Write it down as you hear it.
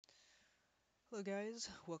Hello guys,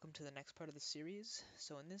 welcome to the next part of the series.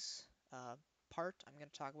 So in this part, I'm going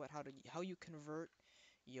to talk about how you convert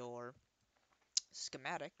your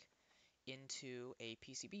schematic into a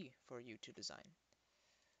PCB for you to design.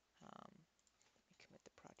 Let me commit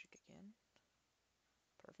the project again.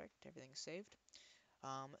 Perfect, everything's saved.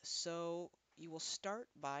 So you will start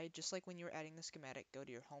by, just like when you were adding the schematic, go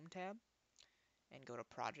to your Home tab and go to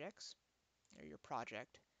Projects, or your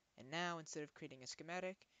project. And now, instead of creating a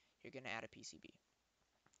schematic, you're going to add a PCB.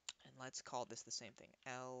 And let's call this the same thing,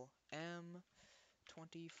 LM2596,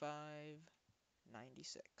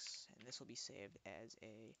 and this will be saved as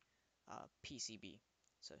a PCB.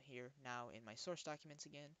 So here now in my source documents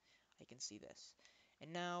again, I can see this.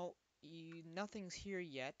 And now nothing's here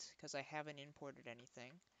yet because I haven't imported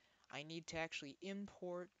anything. I need to actually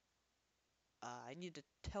import, I need to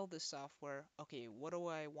tell this software, okay, what do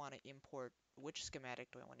I want to import? Which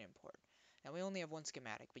schematic do I want to import? Now we only have one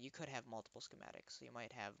schematic, but you could have multiple schematics. So you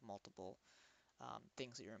might have multiple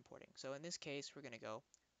things that you're importing. So in this case, we're going to go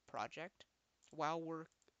project. While we're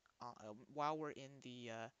in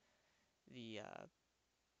the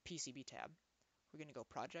PCB tab, we're going to go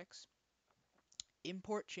projects,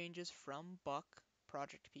 import changes from buck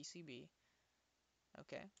project PCB.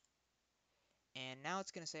 Okay. And now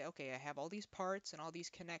it's going to say, okay, I have all these parts and all these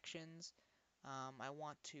connections. I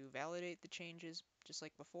want to validate the changes just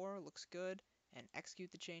like before. Looks good. And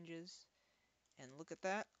execute the changes. And look at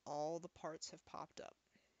that. All the parts have popped up.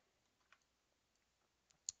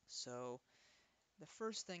 So the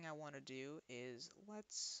first thing I want to do is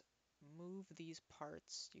let's move these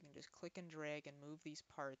parts. You can just click and drag and move these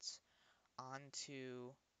parts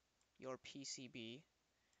onto your PCB,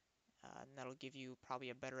 and that'll give you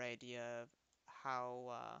probably a better idea of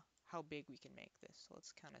how big we can make this. So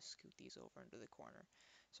let's kind of scoot these over into the corner.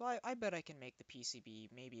 So I bet I can make the PCB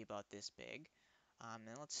maybe about this big.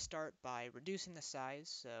 And let's start by reducing the size.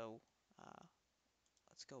 So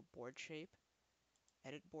let's go board shape,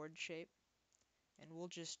 edit board shape. And we'll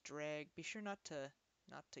just drag, be sure not to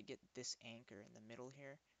get this anchor in the middle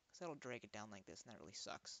here, because that'll drag it down like this, and that really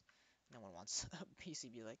sucks. No one wants a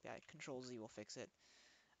PCB like that. Control Z will fix it.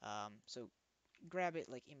 So grab it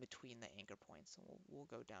like in between the anchor points, and we'll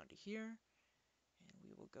go down to here, and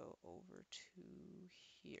we will go over to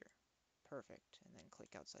here. Perfect, and then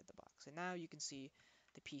click outside the box. And now you can see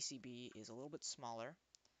the PCB is a little bit smaller.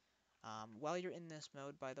 While you're in this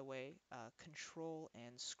mode, by the way, Control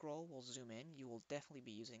and Scroll will zoom in. You will definitely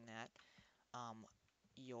be using that.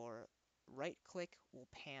 Your right click will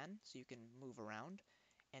pan, so you can move around,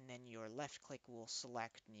 and then your left click will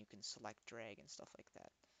select, and you can select, drag, and stuff like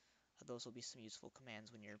that. Those will be some useful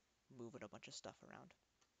commands when you're moving a bunch of stuff around.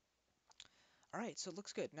 Alright, so it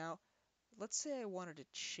looks good. Now, let's say I wanted to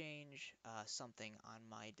change something on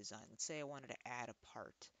my design. Let's say I wanted to add a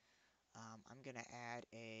part. I'm going to add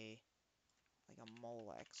like a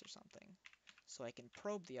molex or something. So I can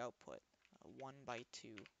probe the output 1 by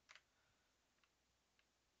 2.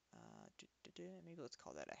 Maybe let's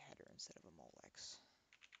call that a header instead of a molex.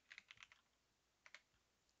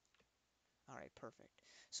 Alright, perfect.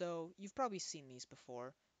 So you've probably seen these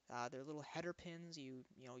before. They're little header pins. You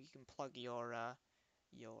can plug your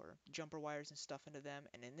jumper wires and stuff into them,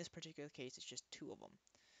 and in this particular case, it's just 2 of them.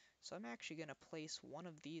 So I'm actually going to place one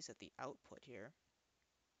of these at the output here,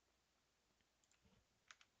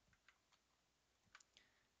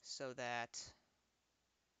 so that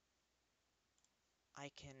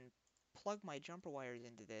I can plug my jumper wires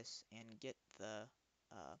into this and uh,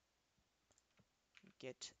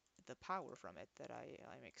 get the power from it that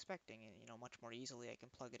I'm expecting, and much more easily I can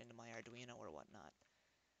plug it into my Arduino or whatnot.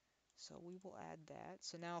 So we will add that.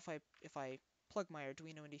 So now if I plug my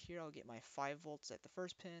Arduino into here, I'll get my 5 volts at the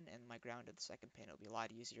first pin and my ground at the second pin. It'll be a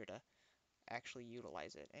lot easier to actually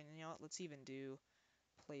utilize it. And you know what, let's even do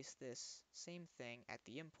place this same thing at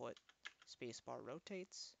the input. Spacebar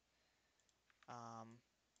rotates,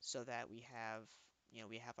 so that we have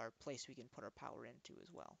our place we can put our power into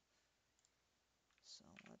as well. So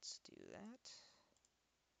let's do that.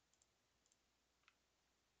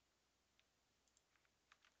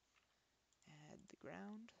 Add the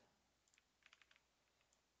ground.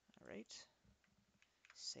 Alright.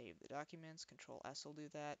 Save the documents. Control S will do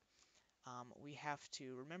that. We have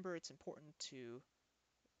to remember it's important to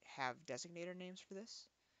have designator names for this.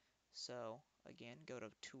 So again, go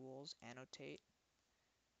to Tools, Annotate,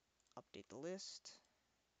 update the list,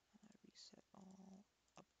 reset all,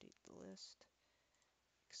 update the list,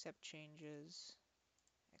 accept changes,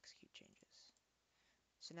 execute changes.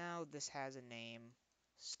 So now this has a name,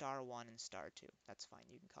 star1 and star2. That's fine,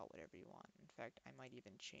 you can call it whatever you want. In fact, I might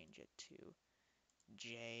even change it to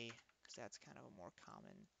J, because that's kind of a more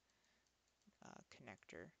common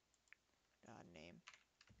connector name,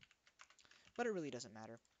 but it really doesn't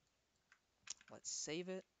matter. Let's save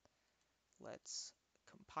it. Let's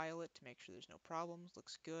compile it to make sure there's no problems.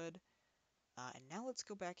 Looks good. And now let's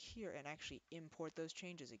go back here and actually import those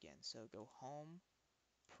changes again. So go Home,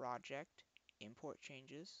 Project, Import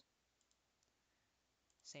Changes.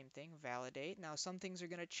 Same thing, validate. Now some things are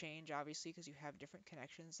going to change, obviously, because you have different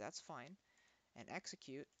connections. That's fine. And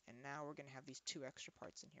execute. And now we're going to have these two extra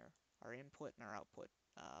parts in here, our input and our output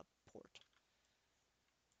port.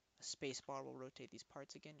 A spacebar will rotate these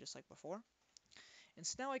parts again, just like before. And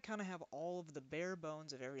so now I kind of have all of the bare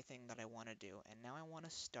bones of everything that I want to do. And now I want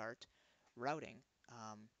to start routing.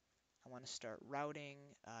 I want to start routing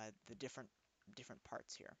the different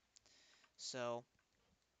parts here. So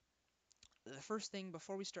the first thing,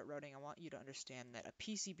 before we start routing, I want you to understand that a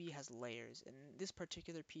PCB has layers, and this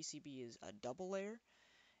particular PCB is a double layer.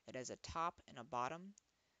 It has a top and a bottom.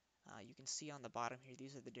 You can see on the bottom here,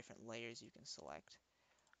 these are the different layers you can select.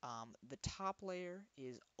 The top layer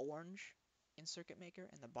is orange in Circuitmaker,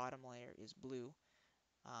 and the bottom layer is blue,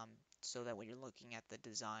 so that when you're looking at the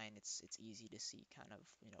design, it's easy to see kind of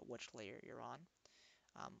which layer you're on.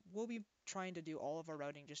 We'll be trying to do all of our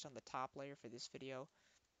routing just on the top layer for this video,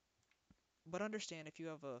 but understand if you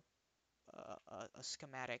have a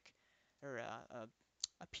schematic or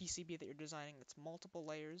a PCB that you're designing that's multiple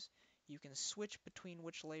layers, you can switch between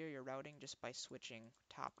which layer you're routing just by switching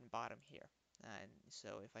top and bottom here. And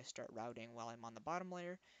so if I start routing while I'm on the bottom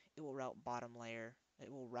layer, it will route bottom layer.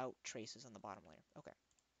 It will route traces on the bottom layer. Okay.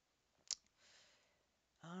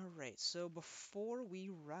 All right, so before we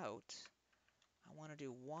route, I want to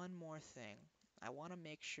do one more thing. I want to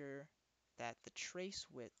make sure that the trace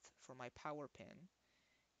width for my power pin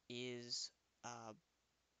uh,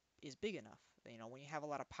 is big enough. When you have a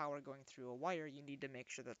lot of power going through a wire, you need to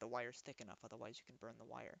make sure that the wire is thick enough, otherwise you can burn the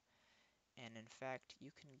wire. And in fact,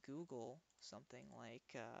 you can Google something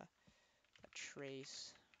like a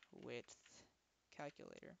trace width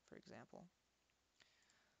calculator, for example.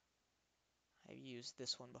 I've used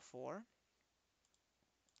this one before.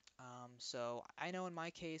 So I know in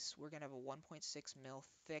my case, we're going to have a 1.6 mil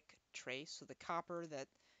thick trace. So the copper that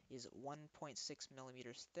is 1.6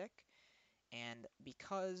 millimeters thick. And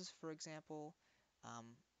because, for example,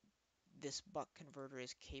 this buck converter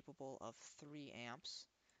is capable of 3 amps,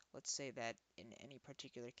 let's say that in any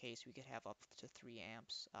particular case we could have up to 3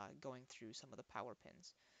 amps going through some of the power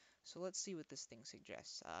pins. So let's see what this thing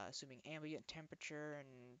suggests. Assuming ambient temperature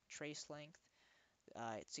and trace length,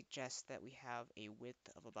 it suggests that we have a width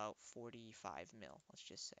of about 45 mil, let's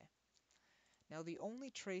just say. Now the only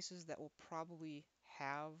traces that will probably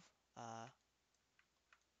have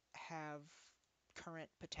current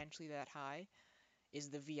potentially that high is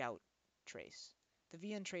the Vout trace. The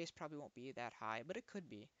VN trace probably won't be that high, but it could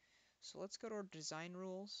be. So let's go to our design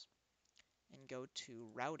rules and go to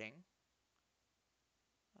routing.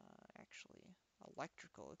 Actually,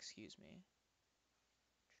 electrical, excuse me.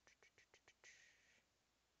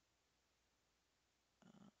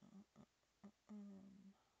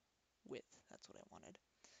 Width, that's what I wanted.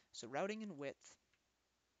 So routing and width,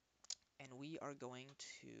 and we are going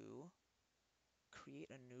to create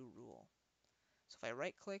a new rule. So if I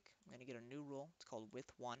right click, I'm going to get a new rule. It's called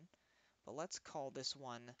width 1, but let's call this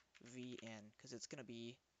one VN because it's going to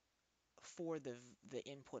be for the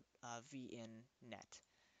input VN net.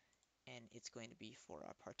 And it's going to be for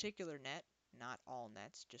a particular net, not all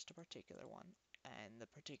nets, just a particular one. And the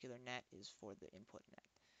particular net is for the input net.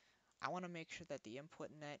 I want to make sure that the input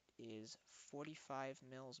net is 45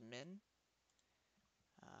 mils min.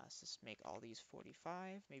 So let's make all these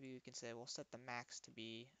 45. Maybe we can say we'll set the max to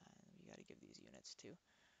be, we got to give these units too,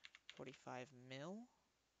 45 mil,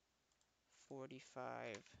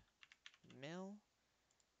 45 mil,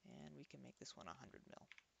 and we can make this one 100 mil.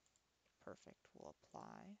 Perfect. We'll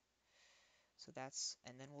apply. So that's,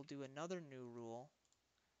 and then we'll do another new rule,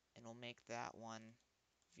 and we'll make that one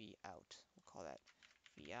V out. We'll call that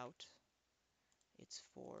V out. It's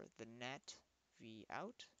for the net V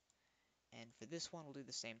out. And for this one, we'll do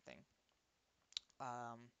the same thing.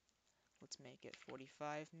 Let's make it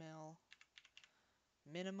 45 mil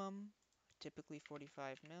minimum, typically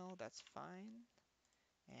 45 mil, that's fine.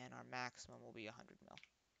 And our maximum will be 100 mil.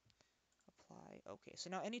 Apply. Okay,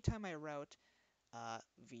 so now anytime I route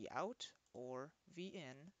V out or V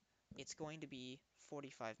in, it's going to be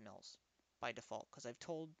 45 mils by default because I've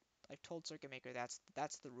told Circuitmaker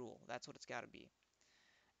that's the rule. That's what it's got to be.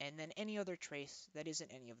 And then any other trace that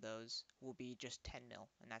isn't any of those will be just 10 mil,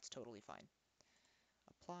 and that's totally fine.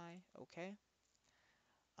 Apply. Okay.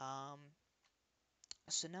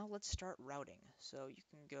 So now let's start routing. So you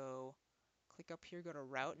can go Click up here, go to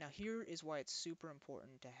route. Now here is why it's super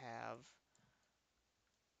important to have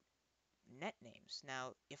net names.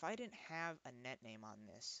 Now, if I didn't have a net name on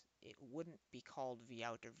this, it wouldn't be called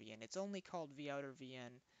vout or vin. It's only called vout or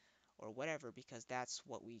vin or whatever because that's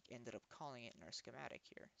what we ended up calling it in our schematic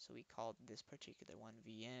here. So we called this particular one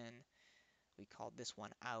vin. We called this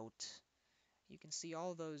one out. You can see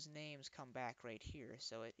all those names come back right here.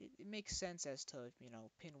 So it makes sense as to, you know,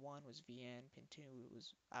 pin 1 was vn, pin 2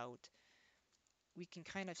 was out. We can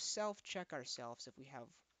kind of self-check ourselves if we have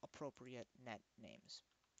appropriate net names.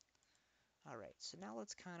 Alright, so now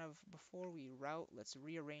let's kind of, before we route, let's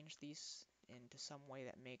rearrange these into some way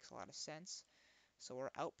that makes a lot of sense. So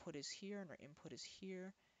our output is here and our input is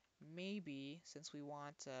here. Maybe, since we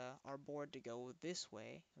want our board to go this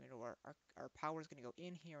way, you know, our power is going to go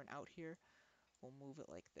in here and out here, we'll move it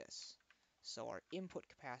like this. So our input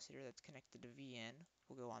capacitor that's connected to Vn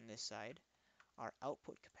will go on this side. Our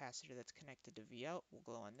output capacitor that's connected to Vout will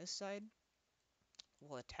go on this side.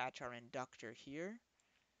 We'll attach our inductor here.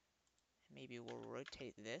 Maybe we'll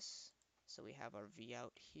rotate this. So we have our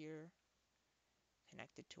Vout here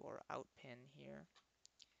connected to our out pin here.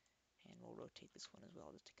 And we'll rotate this one as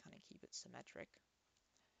well just to kind of keep it symmetric.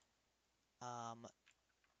 And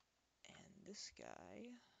this guy,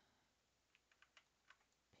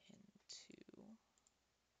 pin 2,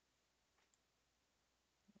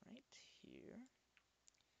 right here.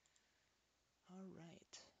 All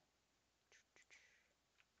right.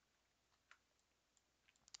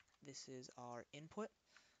 This is our input.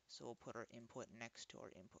 So we'll put our input next to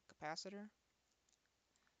our input capacitor.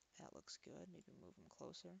 That looks good. Maybe move them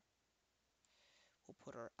closer. We'll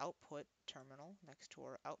put our output terminal next to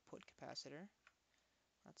our output capacitor.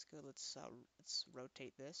 That's good. Let's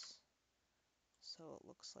rotate this so it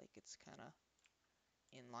looks like it's kind of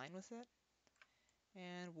in line with it.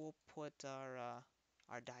 And we'll put our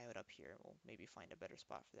diode up here. We'll maybe find a better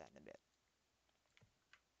spot for that in a bit.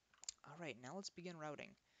 All right, now let's begin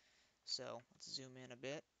routing. So let's zoom in a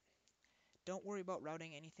bit. Don't worry about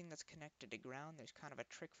routing anything that's connected to ground. There's kind of a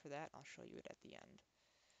trick for that. I'll show you it at the end.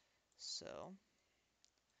 So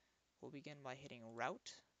we'll begin by hitting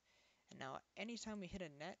route. And now anytime we hit a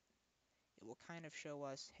net, it will kind of show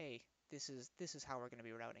us, hey, this is how we're going to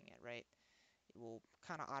be routing it, right? It will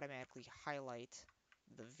kind of automatically highlight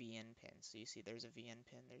the VN pin. So you see there's a VN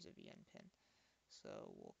pin, there's a VN pin. So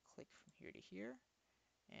we'll click from here to here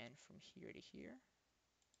and from here to here.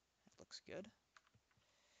 That looks good.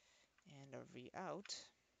 And our Vout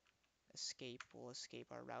escape will escape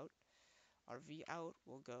our route. Our Vout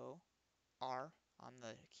will go R on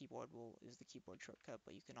the keyboard is the keyboard shortcut,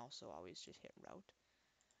 but you can also always just hit route.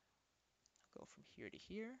 Go from here to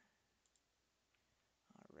here.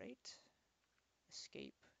 All right.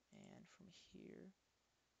 Escape, and from here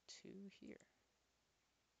to here.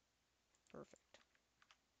 Perfect.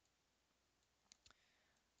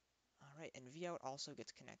 Alright, and Vout also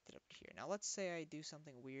gets connected up to here. Now let's say I do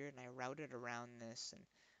something weird and I route it around this, and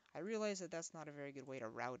I realize that that's not a very good way to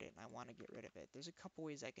route it, and I want to get rid of it. There's a couple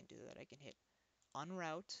ways I can do that. I can hit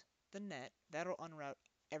unroute the net. That'll unroute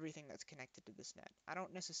everything that's connected to this net. I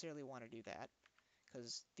don't necessarily want to do that,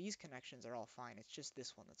 because these connections are all fine. It's just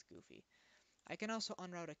this one that's goofy. I can also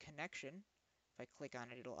unroute a connection. If I click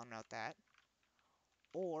on it, it'll unroute that.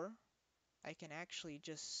 Or I can actually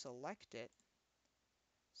just select it.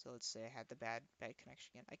 So let's say I had the bad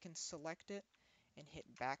connection again. I can select it and hit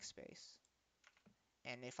backspace.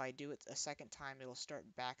 And if I do it a second time, it'll start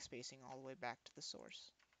backspacing all the way back to the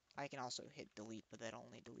source. I can also hit delete, but that'll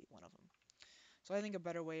only delete one of them. So I think a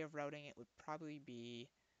better way of routing it would probably be,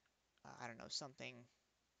 I don't know,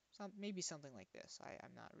 maybe something like this.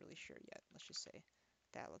 I'm not really sure yet. Let's just say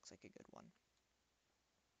that looks like a good one.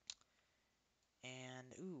 And,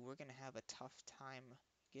 ooh, we're going to have a tough time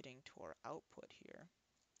getting to our output here.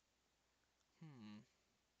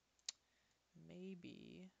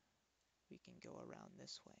 Maybe we can go around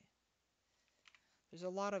this way. There's a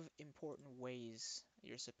lot of important ways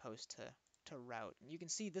you're supposed to route. And you can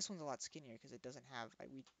see this one's a lot skinnier because it doesn't have,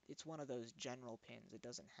 it's one of those general pins. It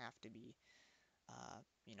doesn't have to be,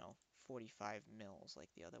 you know, 45 mils like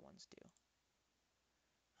the other ones do.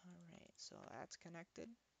 Alright, so that's connected.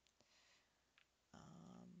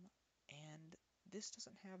 And this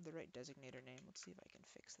doesn't have the right designator name. Let's see if I can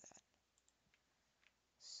fix that.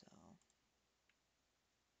 So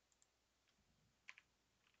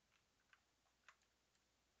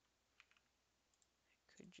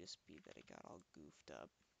it could just be that it got all goofed up.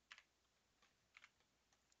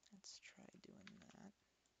 Let's try doing that.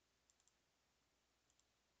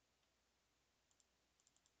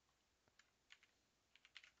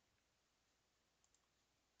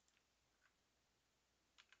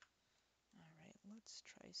 let's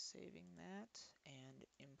try saving that and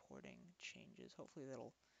importing changes. Hopefully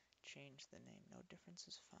that'll change the name. No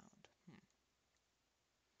differences found.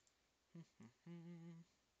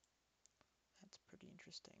 That's pretty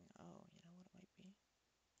interesting. Oh, you know what it might be?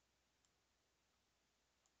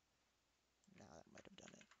 No, that might have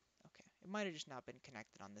done it. Okay, it might have just not been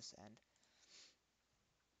connected on this end.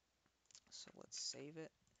 So let's save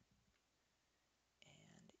it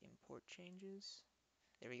and import changes.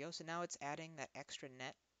 There we go. So now it's adding that extra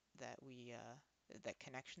net that that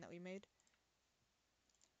connection that we made.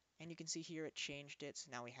 And you can see here it changed it,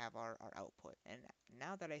 so now we have our output. And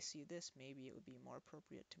now that I see this, maybe it would be more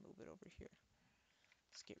appropriate to move it over here.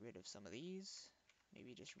 Let's get rid of some of these.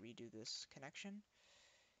 Maybe just redo this connection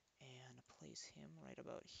and place him right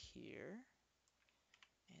about here.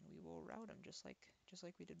 And we will route him just like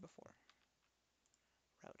we did before.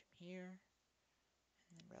 Route him here,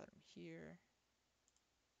 and then route him here.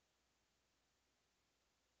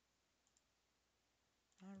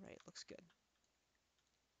 All right, looks good.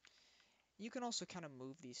 You can also kind of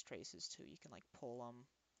move these traces too. You can like pull them,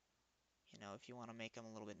 you know, if you want to make them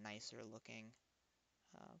a little bit nicer looking.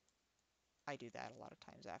 I do that a lot of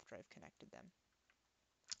times after I've connected them.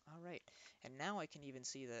 All right, and now I can even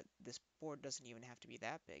see that this board doesn't even have to be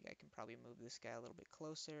that big. I can probably move this guy a little bit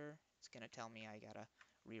closer. It's going to tell me I gotta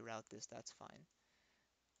reroute this. That's fine.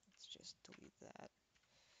 Let's just delete that.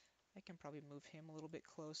 I can probably move him a little bit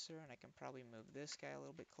closer, and I can probably move this guy a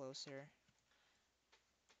little bit closer.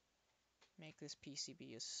 Make this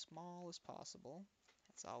PCB as small as possible.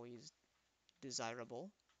 That's always desirable.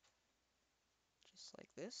 Just like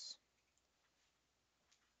this.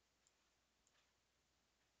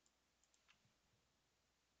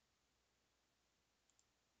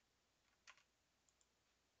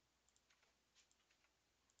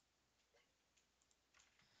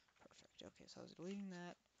 Perfect. Okay, so I was deleting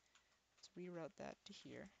that. Let's reroute that to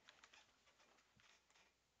here.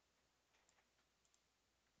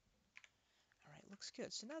 All right, looks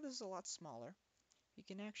good. So now this is a lot smaller. You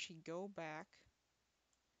can actually go back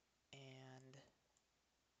and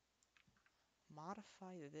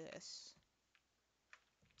modify this.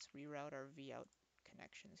 Let's reroute our V-out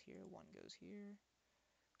connections here. One goes here,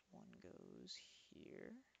 one goes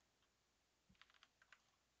here.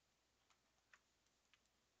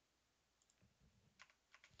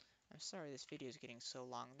 I'm sorry this video is getting so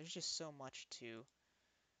long. There's just so much to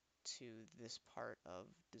this part of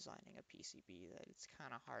designing a PCB that it's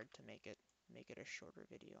kind of hard to make it a shorter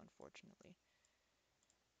video, unfortunately.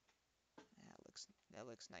 That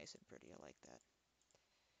looks nice and pretty. I like that.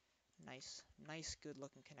 Nice, good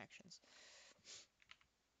looking connections.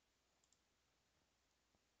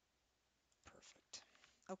 Perfect.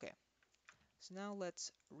 Okay, so now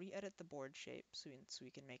let's re-edit the board shape so we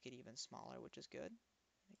can make it even smaller, which is good.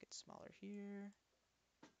 Make it smaller here.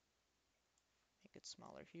 Make it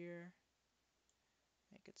smaller here.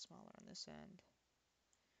 Make it smaller on this end.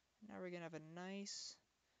 Now we're gonna have a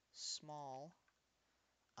small,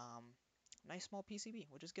 nice small PCB,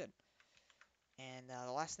 which is good. And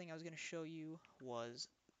the last thing I was going to show you was,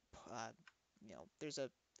 there's a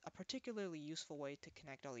particularly useful way to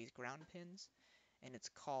connect all these ground pins, and it's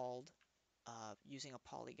called using a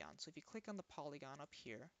polygon. So if you click on the polygon up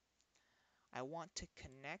here, I want to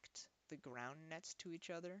connect the ground nets to each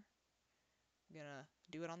other. I'm going to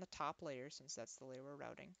do it on the top layer since that's the layer we're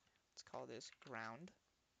routing. Let's call this ground.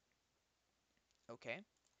 Okay.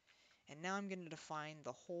 And now I'm going to define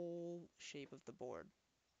the whole shape of the board.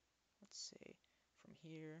 Let's say from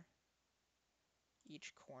here,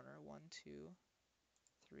 each corner, 1, 2,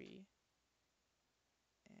 3,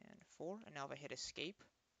 and 4. And now if I hit escape,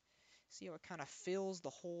 see how it kind of fills the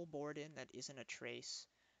whole board in that isn't a trace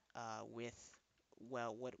with,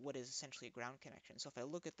 well, what is essentially a ground connection. So if I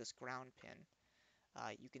look at this ground pin,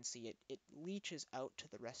 you can see it leaches out to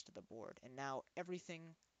the rest of the board. And now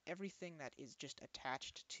everything that is just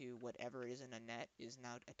attached to whatever is in a net is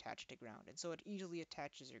now attached to ground. And so it easily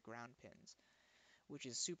attaches your ground pins, which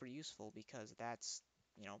is super useful because that's,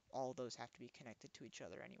 all those have to be connected to each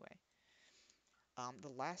other anyway. The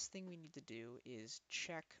last thing we need to do is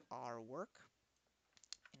check our work,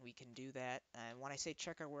 and we can do that. And when I say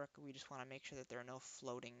check our work, we just want to make sure that there are no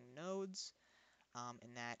floating nodes,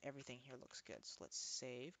 and that everything here looks good. So let's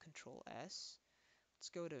save, Control S. Let's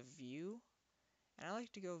go to View, and I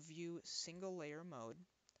like to go View Single Layer Mode,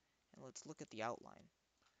 and let's look at the outline.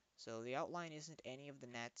 So the outline isn't any of the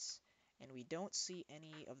nets, and we don't see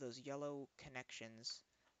any of those yellow connections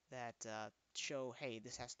that show, hey,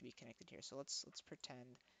 this has to be connected here. So let's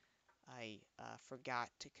pretend I forgot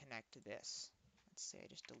to connect this. Let's say I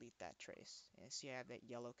just delete that trace. And see I have that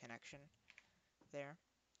yellow connection there.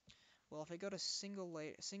 Well, if I go to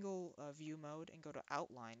single view mode and go to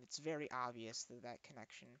outline, it's very obvious that that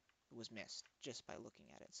connection was missed just by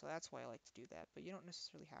looking at it. So that's why I like to do that, but you don't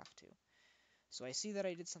necessarily have to. So I see that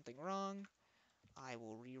I did something wrong. I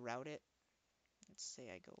will reroute it. Let's say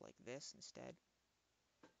I go like this instead.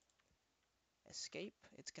 Escape.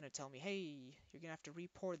 It's going to tell me, hey, you're going to have to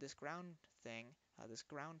report this ground thing, this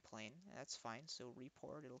ground plane. That's fine. So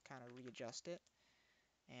report, it'll kind of readjust it.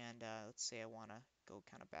 And let's say I want to go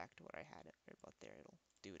kind of back to what I had it right about there. It'll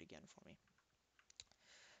do it again for me.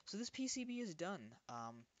 So this PCB is done.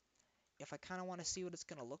 If I kind of want to see what it's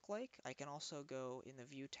going to look like, I can also go in the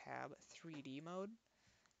View tab 3D mode.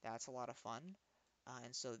 That's a lot of fun.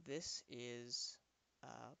 And so this is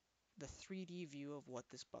the 3D view of what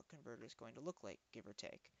this buck converter is going to look like, give or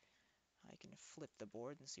take. I can flip the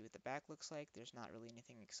board and see what the back looks like. There's not really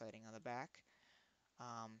anything exciting on the back.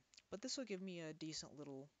 But this will give me a decent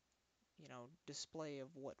little, display of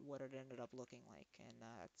what it ended up looking like, and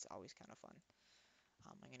it's always kind of fun.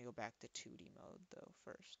 I'm going to go back to 2D mode, though,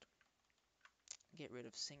 first. Get rid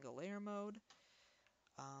of single layer mode,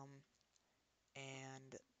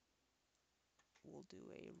 and we'll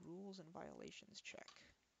do a rules and violations check.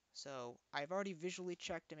 So I've already visually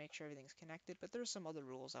checked to make sure everything's connected, but there's some other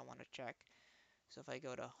rules I want to check. So if I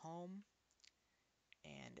go to Home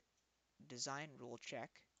and Design Rule Check,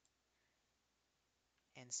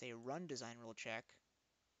 and say Run Design Rule Check,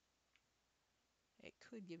 it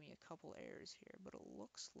could give me a couple errors here, but it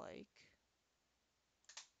looks like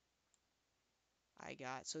I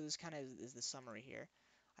got, so this kind of is the summary here.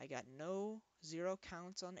 I got zero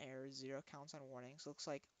counts on errors, 0 counts on warnings. Looks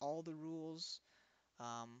like all the rules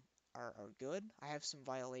are good. I have some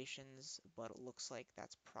violations, but it looks like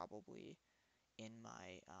that's probably in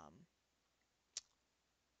my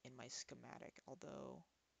schematic. Although,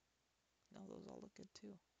 no, those all look good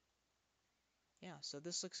too. Yeah, so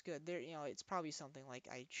this looks good. There, it's probably something like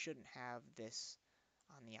I shouldn't have this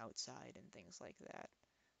on the outside and things like that.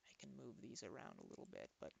 I can move these around a little bit,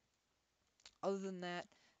 but other than that,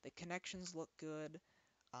 the connections look good.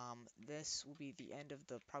 This will be the end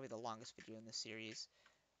of probably the longest video in the series.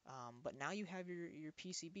 But now you have your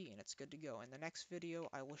PCB and it's good to go. In the next video,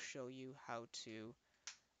 I will show you how to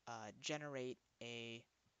generate a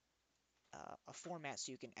format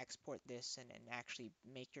so you can export this and actually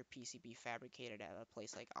make your PCB fabricated at a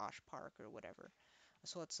place like Osh Park or whatever.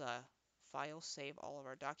 So let's file save all of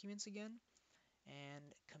our documents again and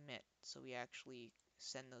commit. So we actually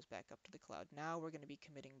send those back up to the cloud. Now we're going to be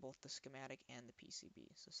committing both the schematic and the PCB.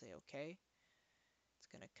 So say OK. It's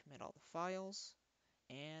going to commit all the files,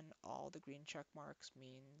 and all the green check marks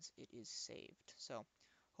means it is saved. So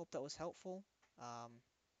hope that was helpful.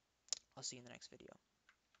 I'll see you in the next video.